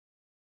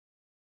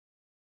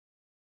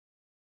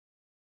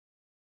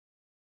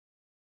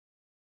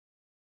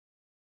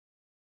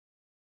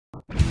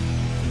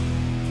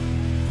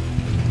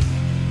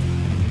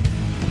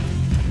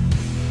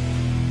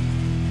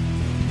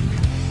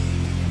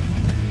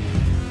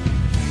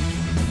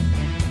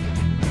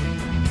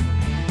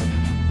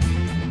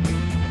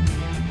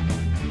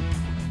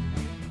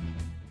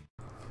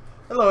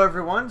Hello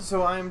everyone,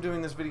 so I am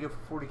doing this video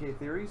for 40K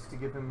Theories to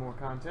give him more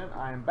content.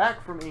 I am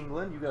back from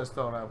England. You guys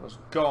thought I was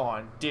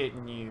gone,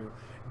 didn't you?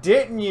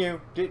 Didn't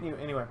you? Didn't you?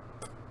 Anyway.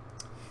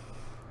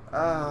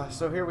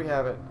 So here we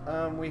have it.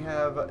 We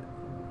have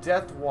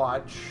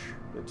Deathwatch,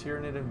 the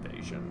Tyranid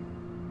Invasion.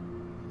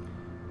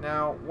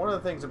 Now, one of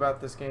the things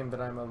about this game that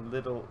I'm a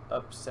little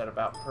upset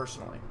about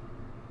personally,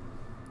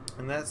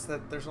 and that's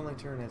that there's only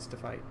Tyranids to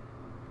fight.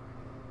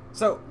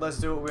 So, let's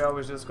do what we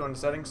always do. Let's go into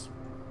settings.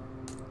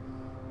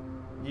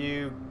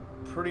 You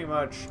pretty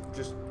much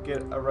just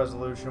get a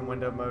resolution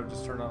window mode,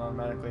 just turn on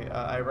automatically.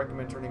 I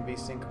recommend turning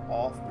VSync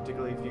off,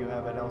 particularly if you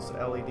have an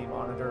LED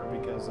monitor,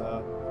 because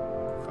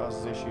it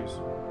causes issues.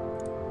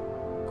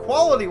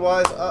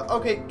 Quality-wise,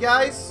 okay,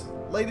 guys,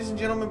 ladies and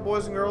gentlemen,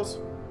 boys and girls,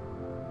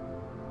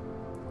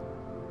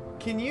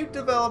 can you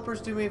developers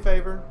do me a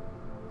favor?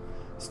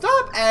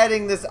 Stop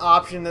adding this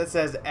option that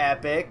says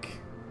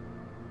epic.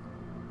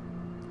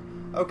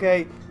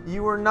 Okay,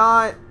 you are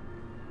not...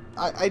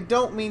 I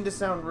don't mean to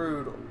sound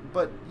rude,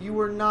 but you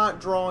are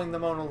not drawing the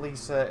Mona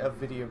Lisa of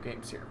video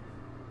games here.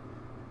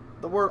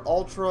 The word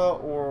ultra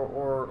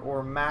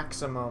or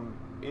maximum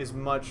is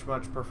much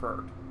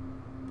preferred,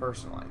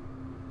 personally.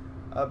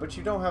 But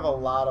you don't have a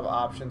lot of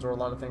options or a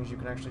lot of things you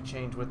can actually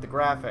change with the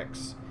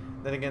graphics.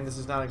 Then again, this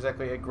is not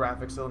exactly a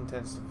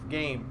graphics-intensive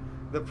game.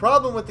 The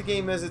problem with the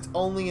game is it's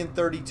only in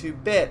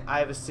 32-bit. I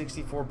have a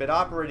 64-bit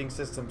operating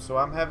system, so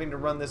I'm having to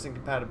run this in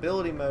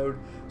compatibility mode,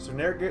 so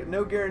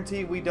no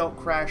guarantee we don't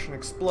crash and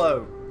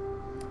explode.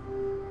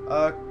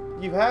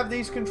 You have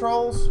these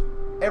controls.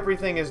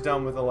 Everything is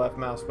done with the left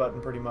mouse button,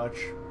 pretty much.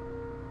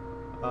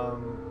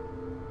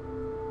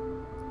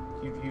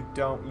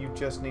 You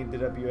just need the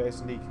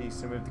WASD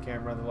keys to move the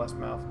camera and the left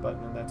mouse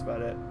button, and that's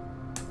about it.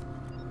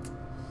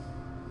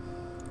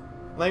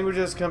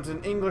 Languages comes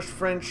in English,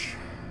 French,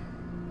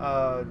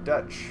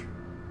 Dutch,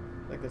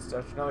 I think that's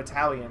Dutch, no,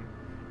 Italian,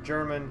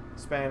 German,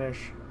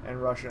 Spanish,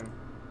 and Russian.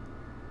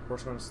 Of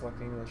course, I'm going to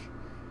select English.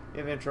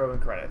 You have intro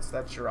and credits.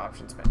 That's your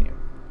options menu.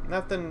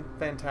 Nothing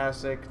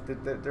fantastic.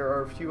 There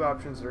are a few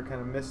options that are kind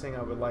of missing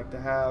I would like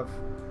to have.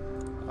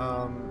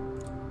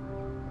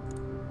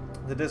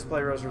 The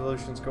display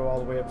resolutions go all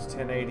the way up to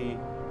 1080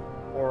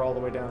 or all the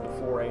way down to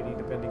 480,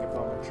 depending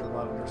upon what your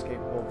monitor is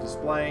capable of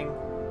displaying.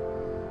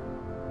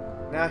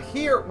 Now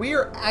here, we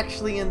are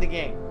actually in the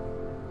game.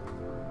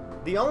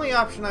 The only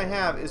option I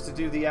have is to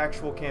do the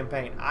actual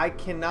campaign. I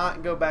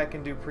cannot go back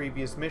and do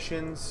previous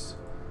missions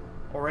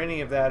or any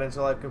of that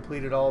until I've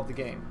completed all of the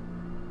game.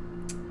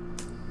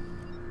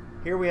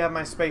 Here we have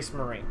my Space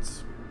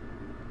Marines.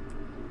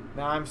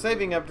 Now I'm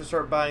saving up to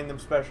start buying them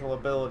special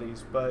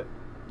abilities, but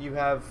you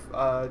have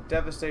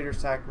Devastators,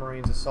 Attack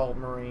Marines, Assault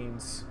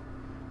Marines.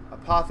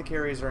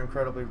 Apothecaries are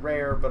incredibly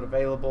rare but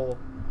available,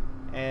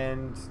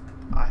 and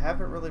I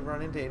haven't really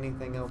run into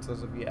anything else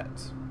as of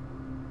yet.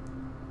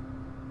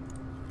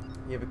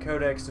 You have a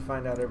codex to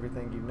find out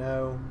everything you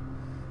know.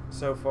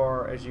 So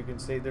far, as you can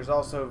see, there's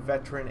also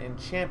veteran and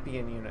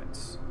champion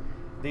units.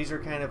 These are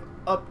kind of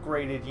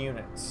upgraded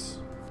units.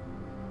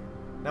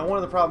 Now, one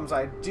of the problems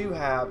I do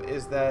have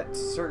is that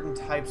certain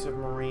types of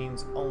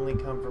Marines only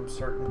come from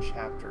certain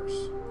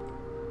chapters.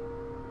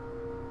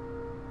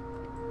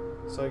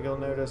 So you'll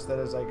notice that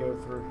as I go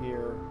through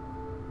here,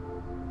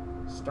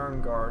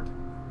 Stern Guard,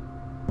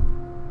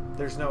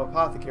 there's no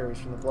apothecaries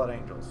from the Blood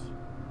Angels.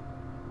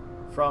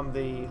 From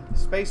the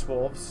Space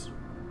Wolves,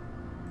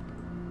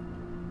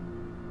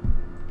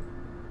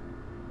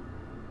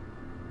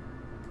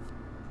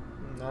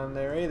 none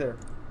there either.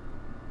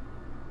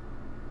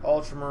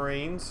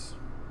 Ultramarines,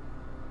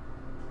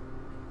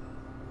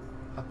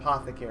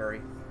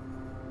 Apothecary.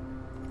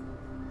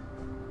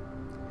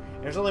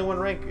 There's only one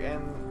rank,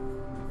 and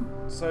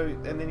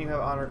then you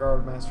have Honor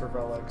Guard, Master of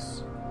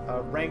Relics.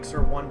 Ranks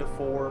are 1 to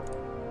 4.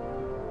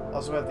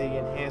 Also have the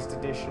enhanced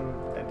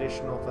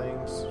additional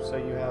things. So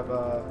you have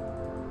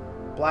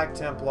Black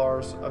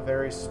Templars, a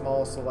very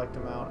small select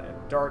amount, and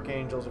Dark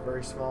Angels, a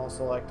very small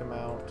select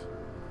amount.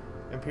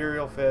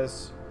 Imperial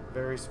Fists,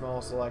 very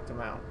small select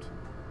amount.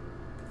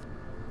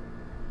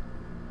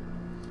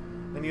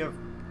 Then you have,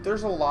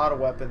 there's a lot of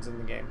weapons in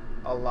the game.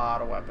 A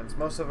lot of weapons.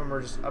 Most of them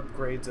are just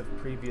upgrades of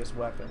previous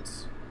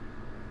weapons.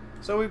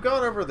 So we've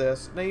gone over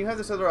this. Now you have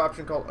this other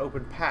option called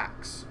Open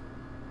Packs.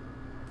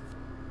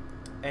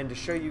 And to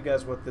show you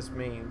guys what this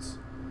means,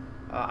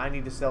 I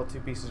need to sell 2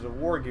 pieces of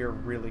war gear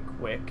really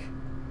quick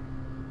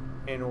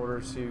in order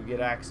to get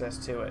access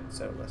to it.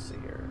 So let's see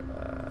here.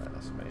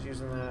 Somebody's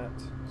using that.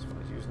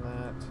 Somebody's using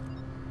that.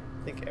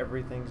 I think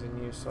everything's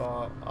in use,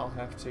 so I'll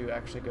have to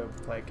actually go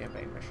play a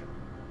campaign mission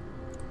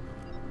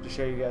to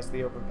show you guys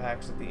the open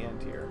packs at the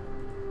end here.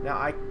 Now,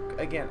 I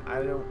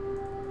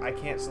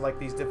can't select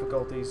these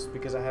difficulties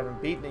because I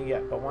haven't beaten it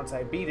yet, but once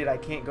I beat it, I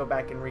can't go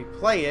back and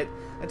replay it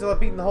until I've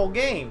beaten the whole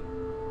game.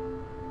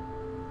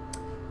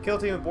 Kill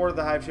team aboard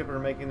the hive ship and are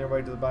making their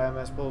way to the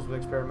biomass pools with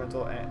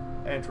experimental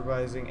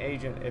anthropizing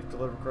agent. If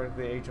delivered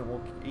correctly, the agent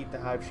will eat the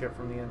hive ship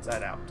from the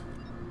inside out.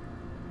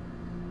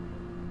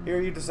 Here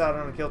you decide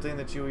on a kill team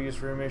that you will use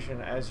for your mission.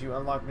 As you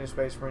unlock new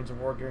Space Marines and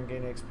war gear and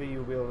gain XP, you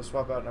will be able to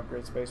swap out and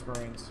upgrade Space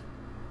Marines.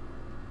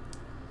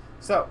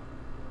 So,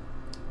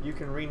 you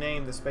can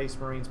rename the Space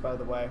Marines, by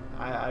the way.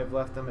 I've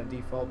left them at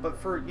default. But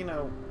for, you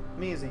know,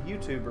 me as a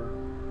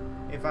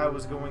YouTuber, if I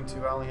was going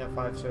to, I only have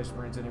 5 Space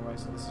Marines anyway,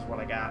 so this is what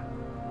I got.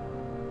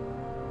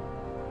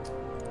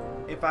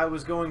 If I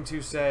was going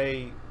to,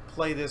 say,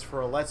 play this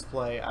for a Let's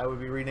Play, I would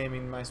be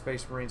renaming my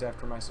Space Marines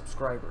after my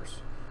subscribers.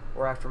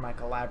 Or after my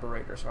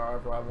collaborators,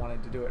 however I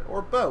wanted to do it.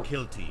 Or both.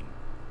 Kill team.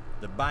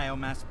 The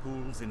biomass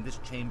pools in this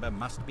chamber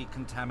must be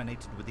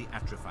contaminated with the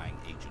atrophying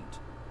agent.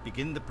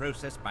 Begin the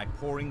process by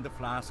pouring the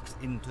flasks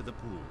into the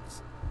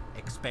pools.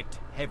 Expect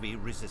heavy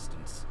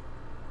resistance.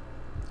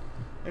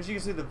 As you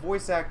can see, the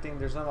voice acting,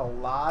 there's not a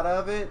lot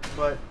of it,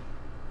 but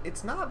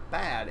it's not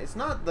bad. It's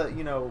not the,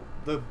 you know,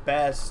 the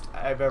best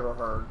I've ever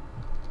heard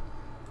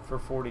for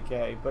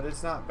 40K, but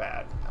it's not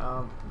bad.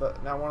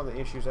 But now one of the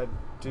issues I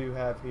do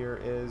have here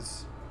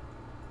is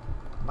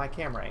my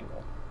camera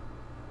angle.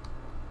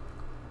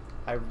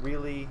 I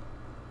really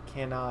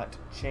cannot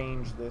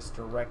change this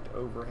direct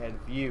overhead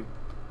view.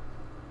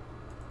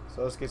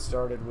 So let's get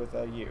started with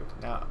you.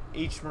 Now,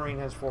 each Marine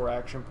has 4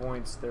 action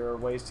points. There are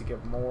ways to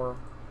get more.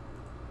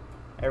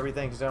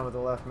 Everything's done with the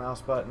left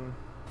mouse button.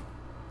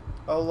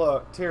 Oh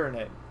look,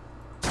 Tyrannid.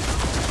 And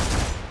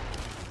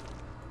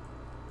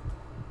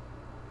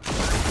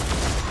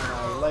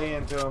I lay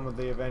into him with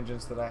the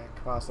vengeance that I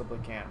possibly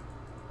can.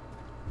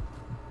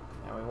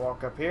 Now we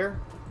walk up here,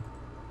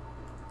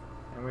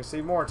 and we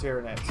see more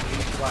Tyranids.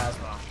 Eat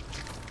plasma.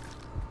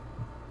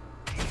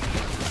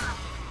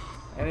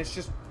 And it's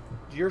just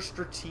your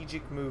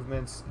strategic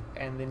movements,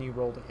 and then you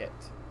roll to hit.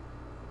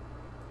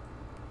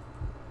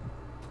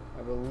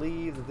 I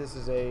believe that this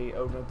is a...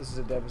 oh no, this is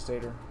a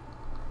Devastator.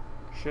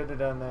 Shouldn't have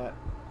done that.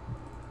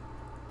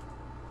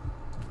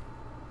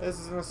 This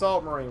is an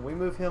Assault Marine. We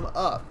move him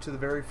up to the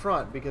very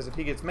front, because if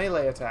he gets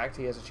melee attacked,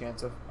 he has a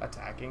chance of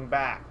attacking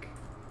back.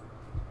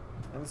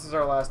 And this is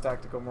our last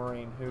Tactical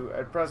Marine, who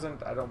at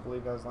present I don't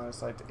believe has line of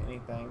sight to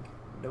anything.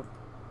 Nope.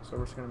 So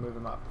we're just going to move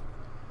him up.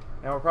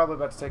 Now we're probably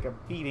about to take a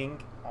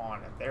beating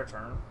on their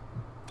turn.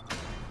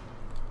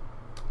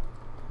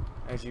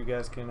 As you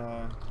guys can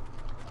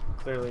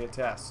clearly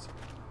attest.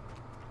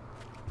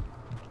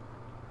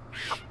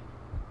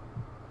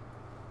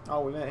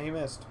 Oh, he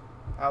missed.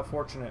 How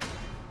fortunate.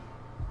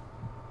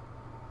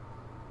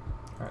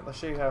 Alright, let's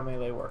show you how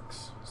melee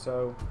works.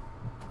 So,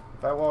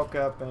 if I walk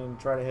up and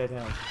try to hit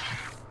him,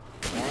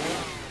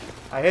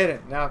 I hit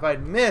him. Now, if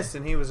I'd missed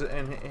and he would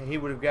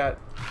have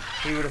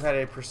had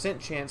a %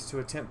 chance to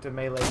attempt to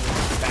melee me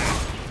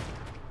back.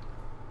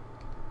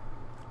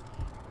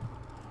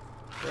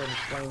 Go ahead and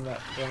claim that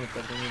point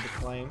that we need to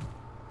claim.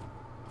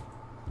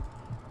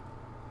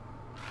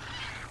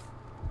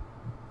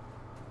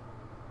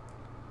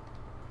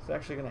 Is it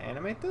actually going to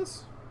animate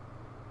this?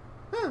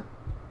 Huh.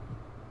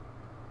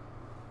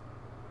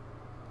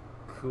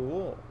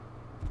 Cool.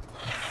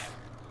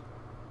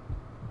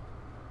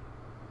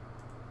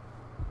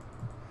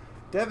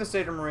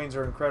 Devastator Marines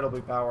are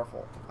incredibly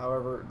powerful.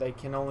 However, they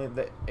can only...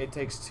 it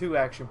takes 2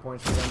 action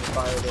points for them to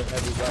fire their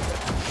heavy weapon.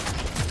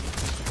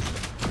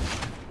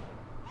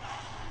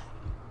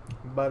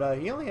 But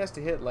he only has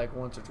to hit like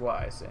once or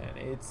twice, and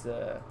it's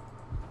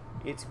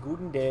good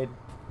and dead.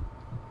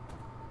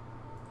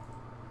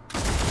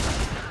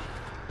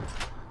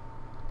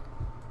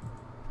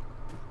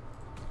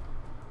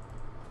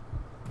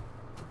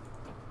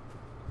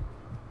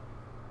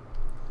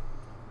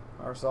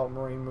 Our Assault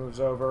Marine moves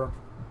over.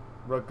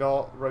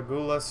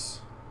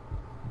 Regulus.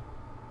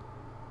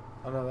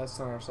 Oh no, that's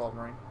not our Assault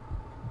Marine.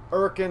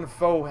 Urkin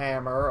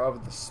Foehammer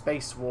of the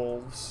Space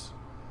Wolves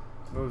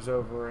moves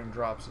over and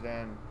drops it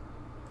in.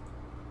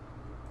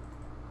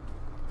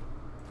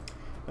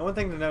 And one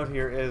thing to note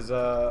here is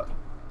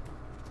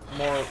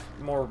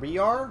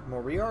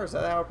Moriar, is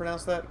that how I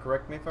pronounce that?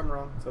 Correct me if I'm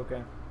wrong. It's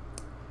okay.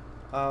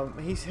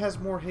 He has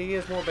more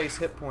base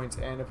hit points,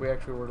 and if we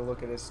actually were to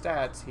look at his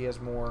stats, he has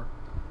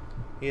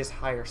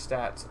higher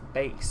stats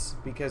base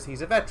because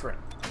he's a veteran.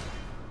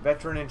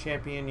 Veteran and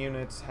champion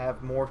units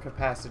have more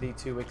capacity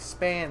to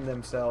expand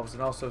themselves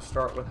and also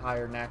start with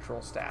higher natural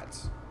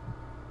stats.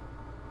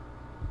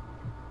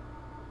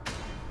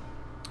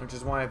 Which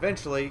is why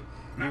eventually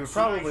you would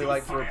probably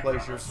like to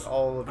replace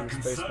all of your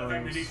Space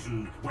Marines.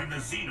 When the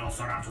Xenos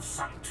are out of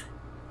sight.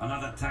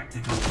 Another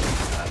tactical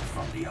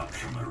from the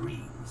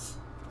Ultramarines.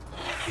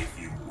 If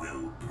you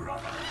will,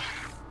 brother.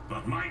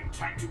 But my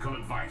tactical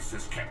advice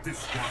has kept this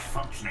squad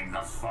functioning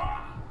thus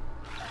far.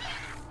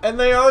 And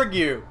they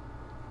argue.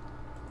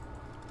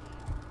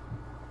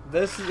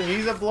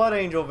 He's a Blood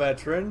Angel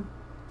veteran,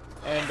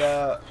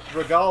 and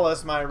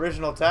Regalis, my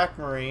original TAC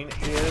Marine,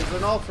 is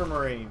an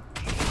Ultramarine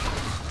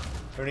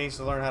who needs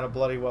to learn how to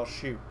bloody well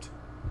shoot.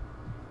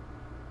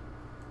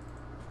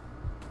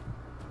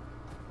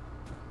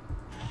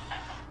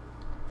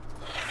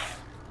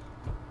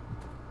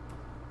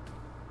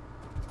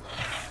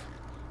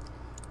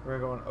 We're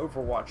going to go on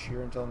Overwatch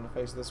here and tell him to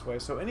face this way.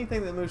 So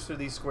anything that moves through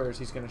these squares,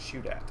 he's going to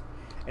shoot at.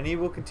 And he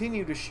will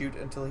continue to shoot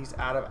until he's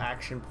out of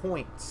action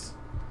points.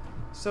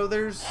 So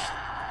there's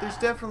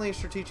definitely a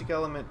strategic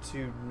element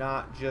to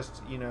not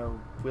just, you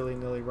know,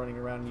 willy-nilly running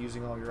around and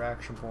using all your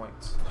action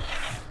points.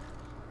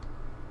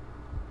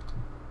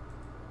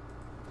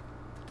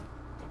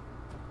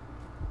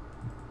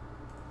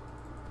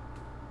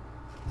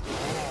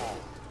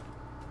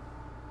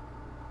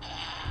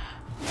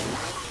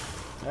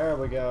 There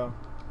we go.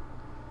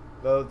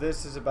 Though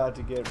this is about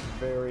to get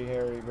very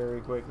hairy very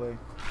quickly.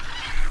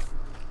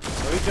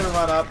 So he's going to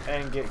run up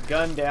and get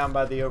gunned down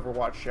by the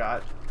Overwatch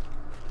shot.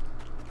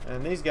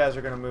 And these guys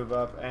are going to move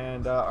up,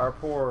 and our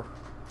poor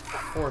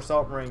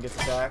Assault Marine gets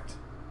attacked.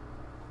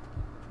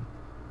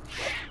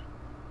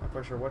 Not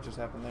quite sure what just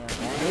happened there.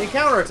 And he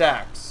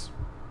counterattacks!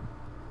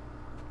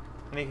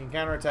 And he can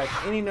counterattack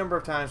any number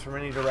of times from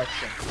any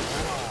direction.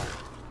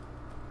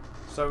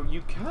 So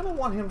you kind of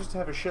want him just to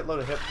have a shitload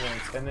of hit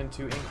points, and then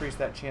to increase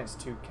that chance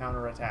to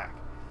counterattack.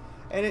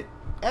 And it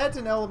adds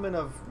an element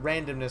of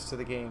randomness to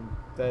the game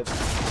that,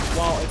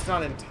 while it's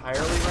not entirely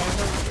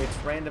random, it's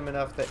random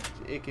enough that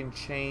it can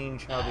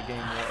change how the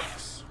game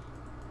works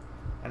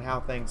and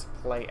how things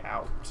play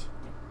out.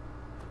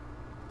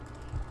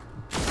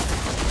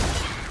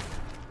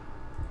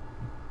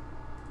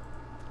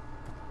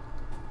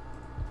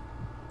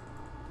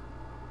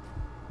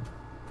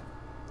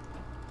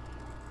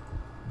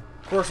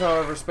 Of course,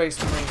 however,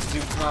 Space Marines do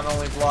not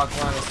only block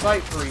line of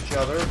sight for each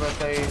other, but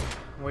they,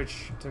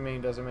 which to me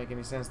doesn't make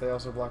any sense, they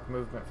also block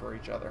movement for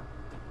each other.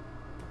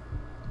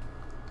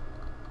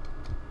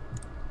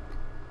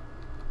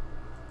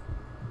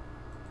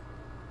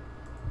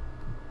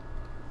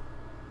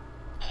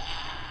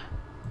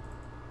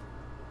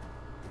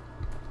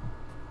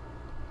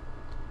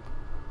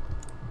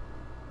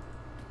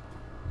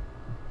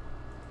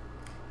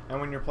 And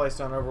when you're placed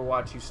on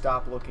Overwatch, you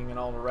stop looking in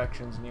all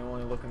directions and you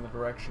only look in the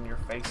direction you're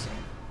facing.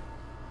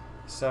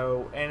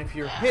 So, and if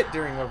you're hit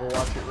during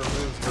Overwatch, it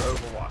removes your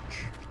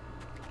Overwatch.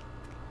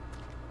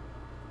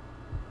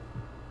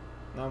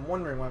 Now I'm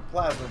wondering why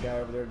Plasma guy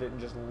over there didn't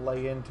just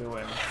lay into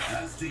him.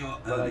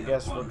 But I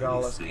guess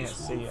Regalis can't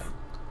see him.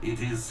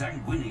 It is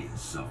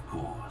Sanguinius, of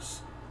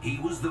course. He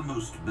was the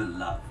most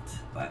beloved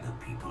by the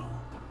people.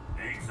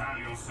 Exile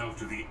yourself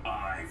to the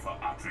eye for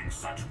uttering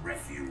such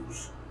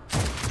refuse.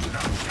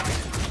 Without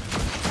guidance,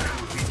 there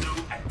will be no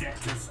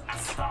Adeptus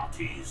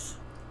Astartes.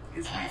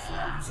 His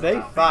reforms they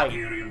fight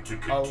to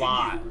a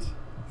lot.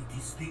 It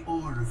is the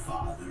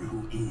All-Father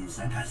who is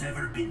and has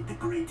ever been the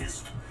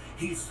greatest.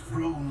 His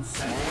throne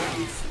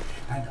stands,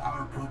 and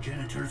our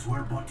progenitors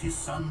were but his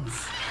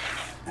sons.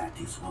 That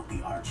is what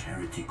the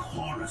arch-heretic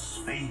Horus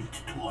failed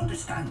to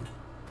understand.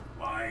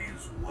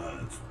 Wise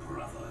words,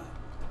 brother.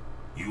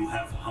 You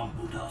have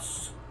humbled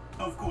us.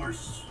 Of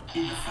course,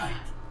 in a fight,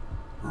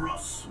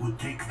 Russ would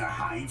take the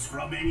hides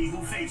from any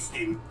who faced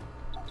him.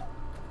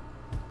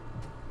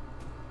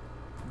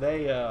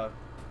 They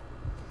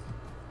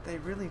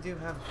really do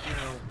have, you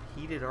know,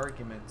 heated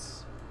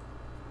arguments.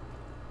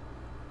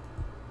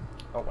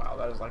 Oh wow,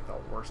 that is like the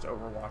worst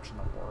Overwatch in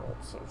the world,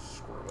 so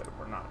screw it,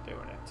 we're not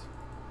doing it.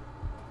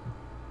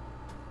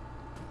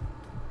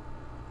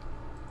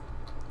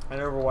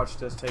 And Overwatch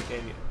does take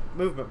a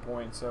movement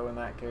point, so in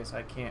that case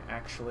I can't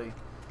actually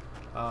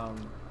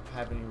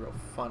have any real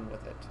fun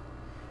with it.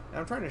 And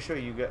I'm trying to show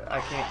you,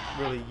 I can't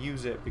really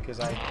use it because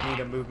I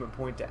need a movement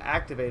point to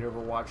activate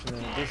Overwatch and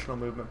then additional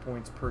movement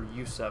points per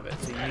use of it.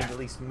 So you need at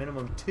least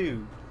minimum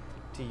 2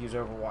 to use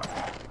Overwatch.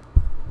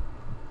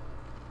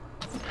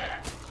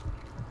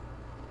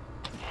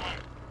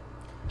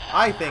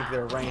 I think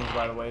their range,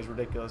 by the way, is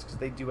ridiculous because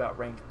they do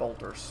outrange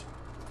bolters.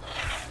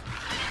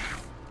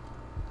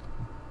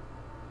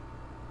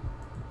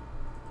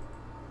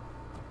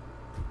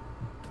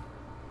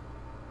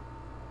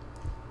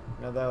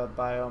 Now the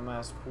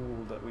biomass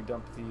pool that we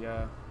dumped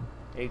the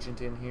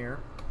agent in here,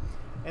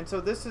 and so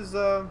this is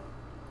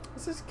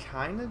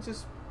kind of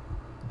just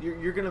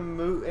you're gonna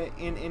move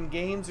in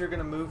games. You're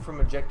gonna move from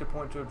objective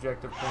point to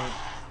objective point.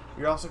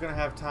 You're also gonna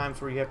have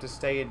times where you have to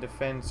stay and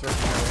defend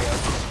certain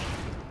areas.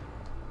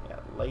 Yeah,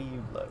 lay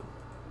you low.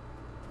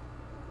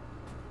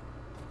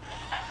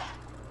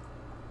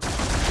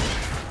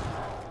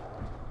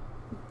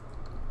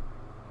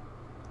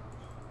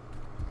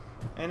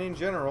 And in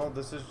general,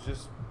 this is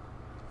just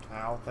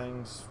how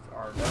things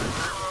are done.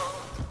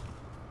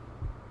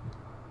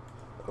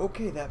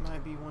 Okay, that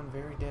might be one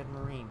very dead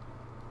Marine.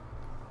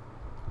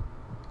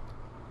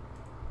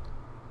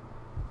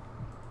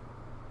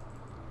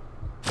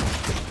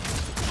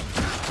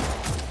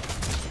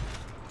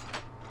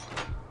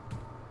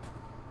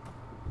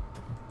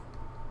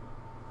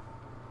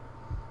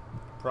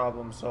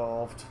 Problem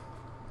solved.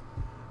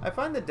 I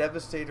find the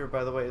Devastator,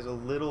 by the way, is a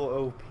little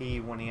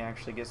OP when he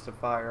actually gets to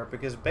fire,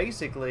 because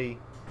basically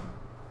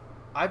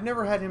I've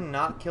never had him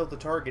not kill the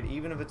target,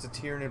 even if it's a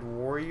Tyranid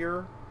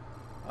warrior.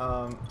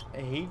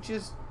 He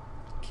just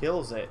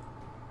kills it.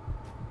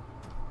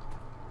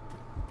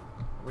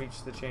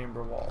 Reach the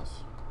chamber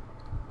walls.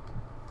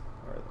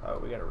 Oh,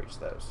 we gotta reach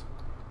those.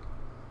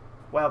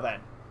 Well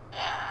then.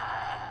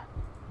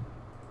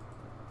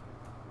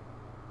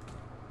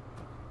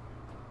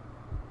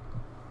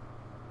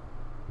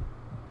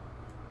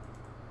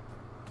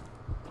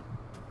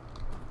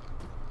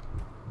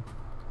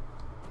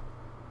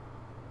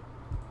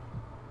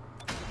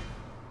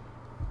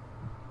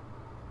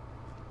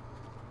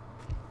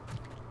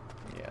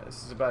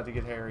 is about to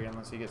get hairy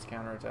unless he gets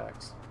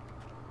counterattacks.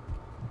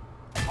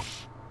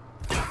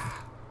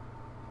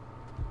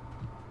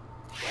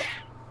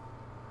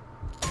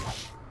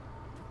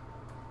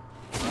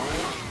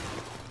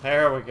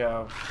 There we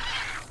go.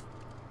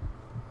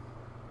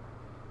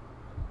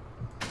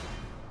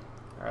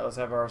 Alright, let's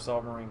have our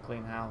assault marine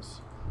clean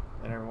house.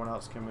 Then everyone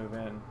else can move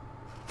in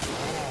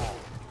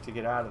to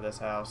get out of this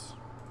house.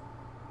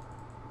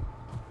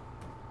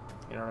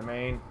 You know what I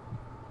mean?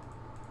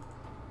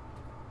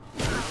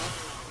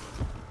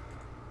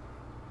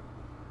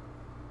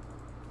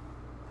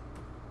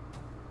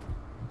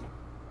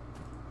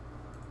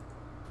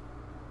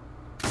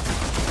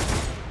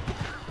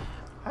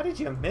 How did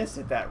you miss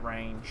at that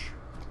range?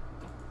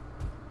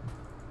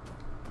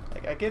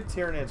 Like, I get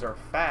Tyranids are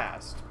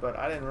fast, but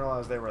I didn't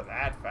realize they were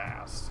that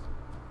fast.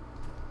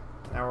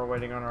 Now we're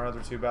waiting on our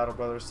other two battle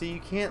brothers. See, you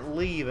can't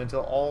leave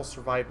until all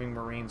surviving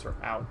Marines are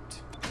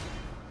out.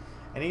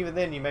 And even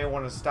then, you may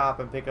want to stop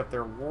and pick up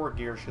their war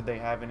gear should they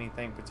have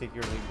anything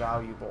particularly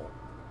valuable.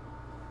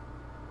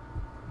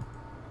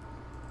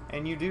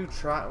 And you do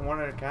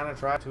want to kind of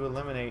try to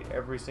eliminate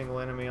every single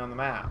enemy on the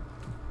map,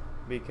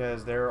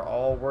 because they're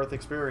all worth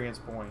experience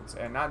points,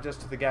 and not just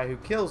to the guy who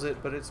kills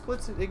it, but it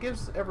splits it. It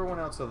gives everyone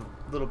else a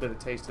little bit of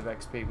taste of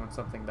XP when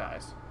something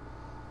dies.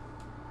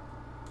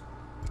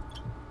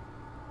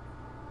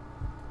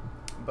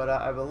 But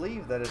I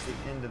believe that is the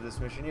end of this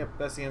mission. Yep,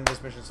 that's the end of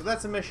this mission. So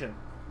that's a mission.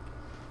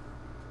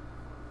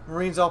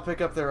 Marines all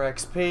pick up their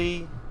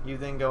XP. You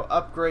then go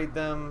upgrade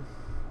them,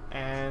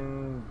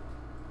 and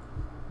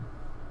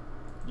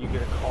you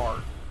get a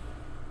card.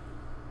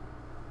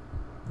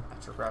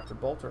 That's a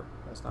crafted bolter.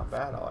 That's not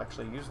bad. I'll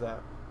actually use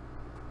that.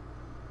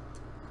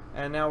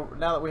 And now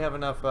that we have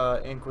enough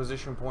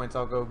Inquisition points,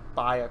 I'll go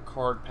buy a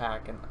card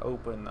pack and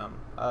open them.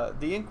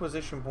 The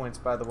Inquisition points,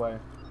 by the way,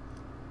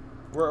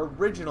 were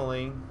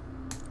originally,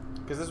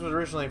 because this was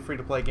originally a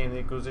free-to-play game, the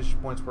Inquisition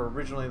points were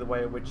originally the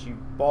way in which you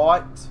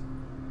bought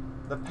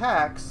the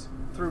packs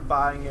through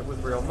buying it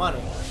with real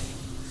money.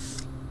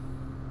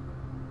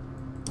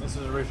 This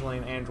was originally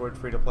an Android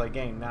free-to-play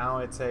game. Now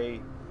it's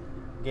a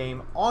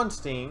game on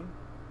Steam.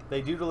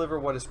 They do deliver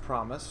what is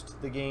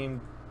promised. The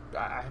game,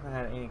 I haven't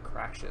had any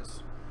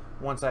crashes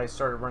once I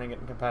started running it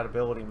in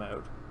compatibility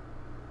mode.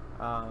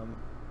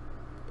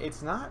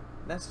 It's not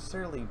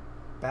necessarily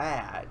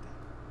bad.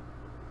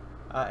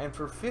 And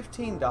for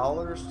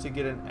 $15 to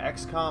get an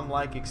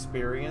XCOM-like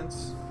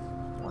experience,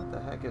 what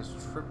the heck is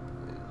Triple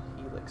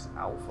Helix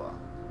Alpha?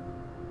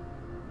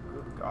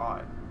 Good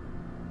God.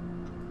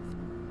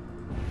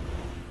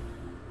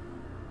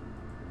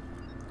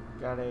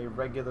 Got a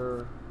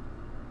regular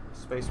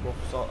Space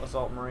Wolf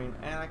Assault Marine,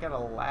 and I got a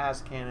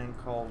las cannon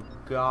called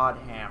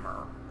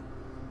Godhammer.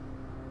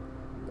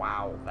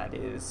 Wow, that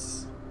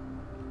is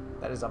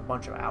a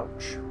bunch of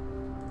ouch.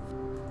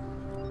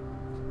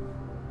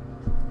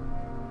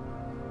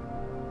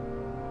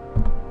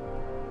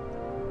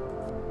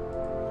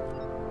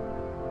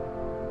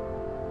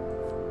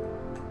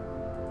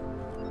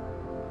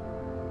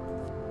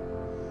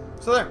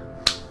 So there.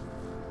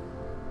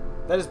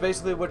 That is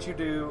basically what you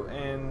do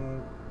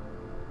in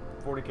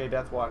 40K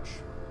Deathwatch.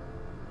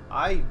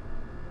 I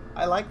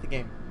like the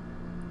game.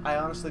 I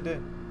honestly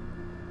do.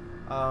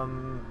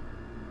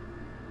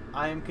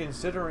 I am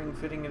considering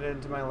fitting it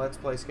into my Let's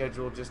Play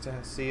schedule just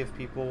to see if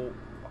people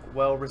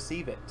well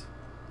receive it.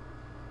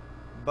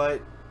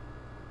 But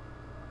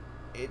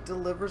it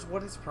delivers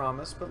what it's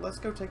promised. But let's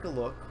go take a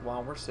look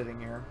while we're sitting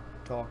here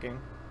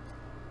talking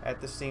at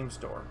the Steam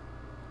store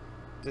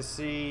to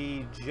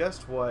see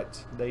just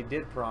what they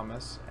did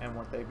promise and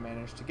what they've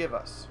managed to give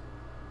us.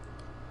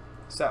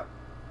 So,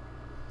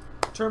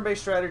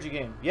 turn-based strategy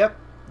game. Yep,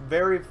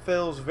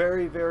 feels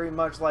very, very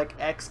much like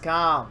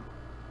XCOM.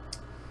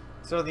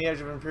 So on the edge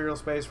of Imperial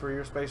space, where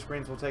your Space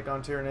Marines will take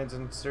on Tyranids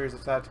in a series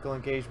of tactical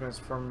engagements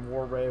from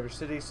war-ravaged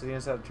cities to the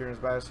inside of Tyranids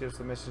bioscapes.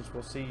 The missions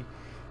will see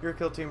your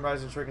kill team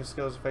rise in shrinking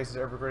skills and faces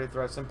ever greater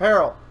threats and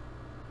peril.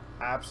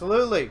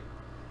 Absolutely.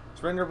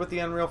 It's rendered with the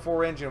Unreal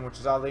 4 engine, which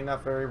is oddly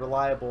enough very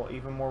reliable,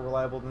 even more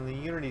reliable than the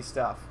Unity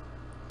stuff.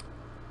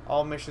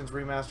 All missions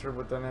remastered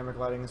with dynamic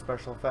lighting and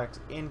special effects.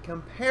 In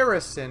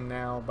comparison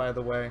now, by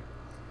the way,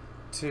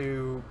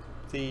 to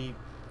the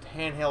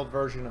handheld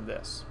version of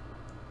this.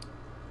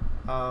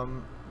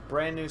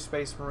 Brand new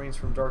Space Marines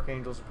from Dark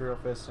Angels, Imperial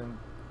Fists, and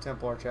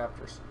Templar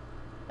chapters.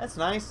 That's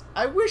nice.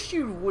 I wish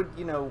you would,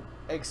 you know,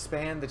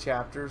 expand the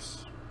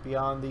chapters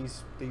beyond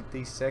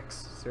these 6,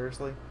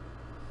 seriously.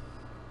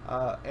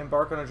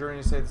 Embark on a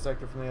journey to save the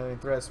sector from the alien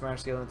threat,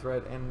 smash the alien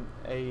threat, and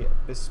a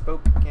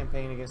bespoke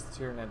campaign against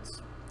the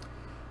Tyranids.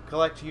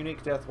 Collect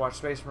unique Deathwatch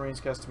Space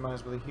Marines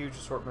customized with a huge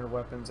assortment of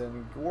weapons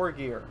and war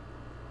gear.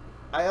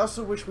 I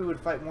also wish we would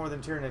fight more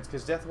than Tyranids,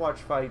 because Deathwatch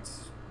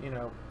fights, you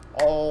know,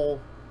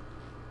 all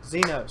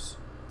Xenos,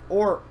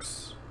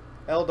 Orcs,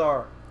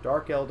 Eldar,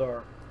 Dark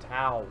Eldar,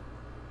 Tau.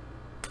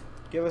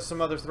 Give us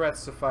some other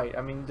threats to fight.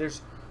 I mean,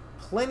 there's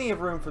plenty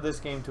of room for this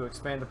game to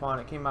expand upon.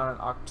 It came out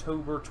in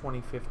October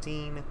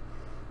 2015.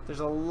 There's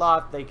a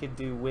lot they could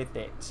do with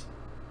it.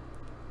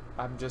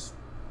 I'm just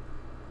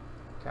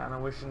Kind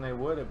of wishing they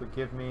would. It would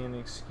give me an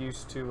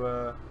excuse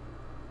to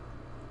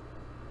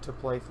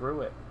play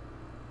through it.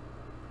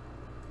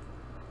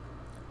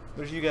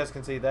 But as you guys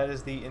can see, that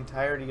is the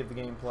entirety of the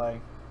gameplay.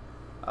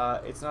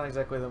 It's not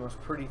exactly the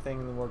most pretty thing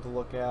in the world to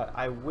look at.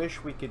 I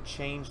wish we could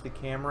change the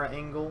camera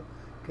angle,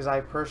 because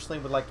I personally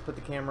would like to put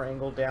the camera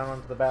angle down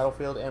onto the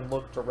battlefield and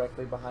look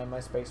directly behind my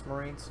Space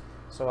Marines,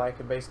 so I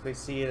could basically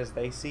see it as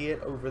they see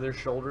it, over their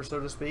shoulder, so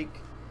to speak.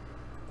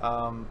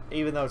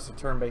 Even though it's a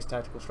turn-based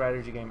tactical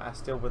strategy game, I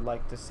still would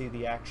like to see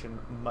the action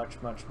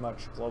much, much,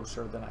 much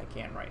closer than I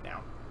can right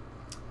now.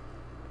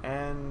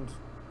 And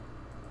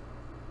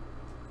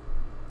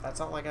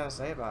that's all I gotta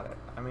say about it.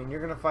 I mean,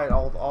 you're gonna fight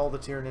all the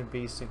Tyranid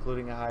beasts,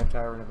 including a Hive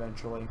Tyrant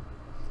eventually.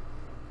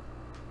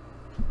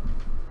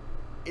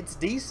 It's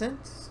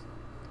decent.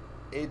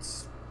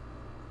 It's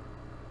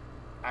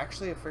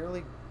actually a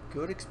fairly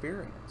good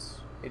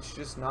experience. It's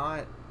just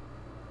not...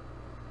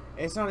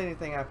 It's not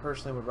anything I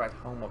personally would write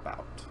home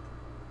about.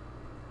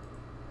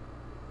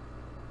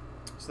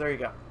 So there you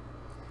go.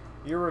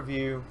 Your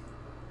review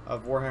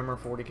of Warhammer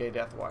 40K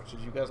Deathwatch.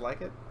 Did you guys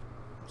like it?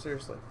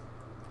 Seriously.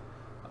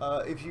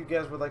 If you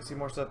guys would like to see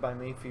more stuff by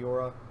me,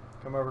 Fiaura,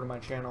 come over to my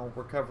channel.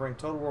 We're covering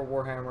Total War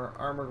Warhammer,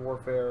 Armored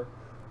Warfare,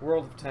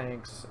 World of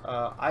Tanks.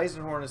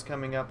 Eisenhorn is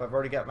coming up. I've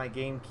already got my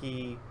game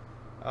key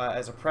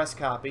as a press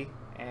copy,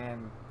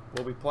 and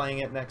we'll be playing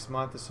it next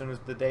month as soon as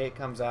the day it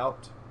comes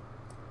out.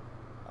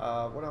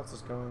 What else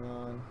is going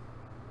on?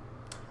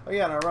 Oh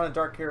yeah, and I run a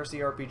Dark Heresy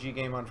RPG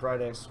game on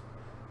Fridays.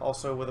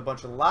 Also with a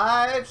bunch of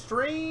live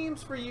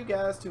streams for you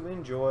guys to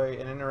enjoy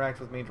and interact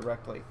with me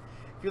directly.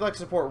 If you'd like to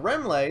support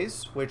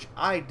Remlays, which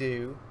I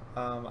do,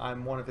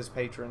 I'm one of his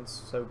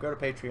patrons, so go to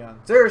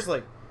Patreon.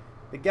 Seriously,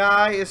 the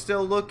guy is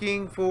still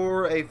looking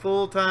for a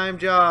full-time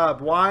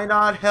job. Why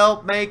not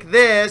help make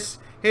this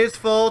his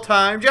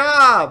full-time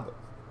job?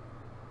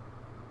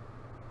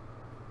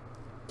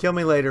 Kill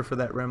me later for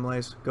that,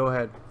 Remlays. Go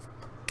ahead.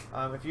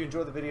 If you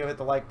enjoyed the video, hit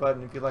the like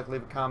button. If you'd like to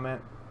leave a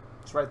comment,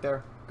 it's right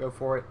there. Go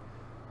for it.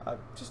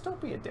 Just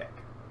don't be a dick.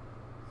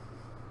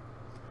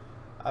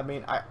 I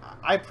mean,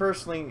 I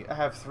personally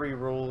have 3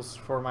 rules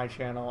for my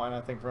channel, and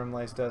I think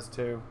Remlace does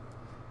too.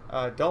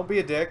 Don't be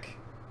a dick.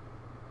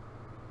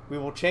 We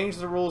will change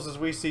the rules as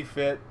we see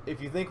fit.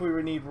 If you think we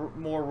would need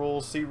more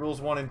rules, see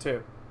rules 1 and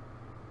 2.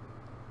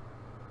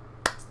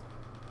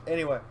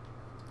 Anyway,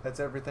 that's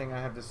everything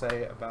I have to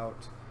say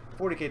about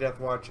 40K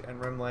Deathwatch and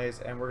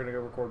Remlays, and we're going to go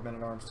record Men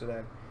at Arms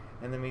today.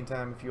 In the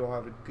meantime, if you all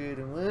have a good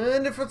and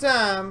wonderful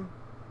time,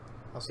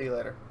 I'll see you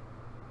later.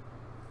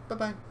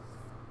 Bye-bye.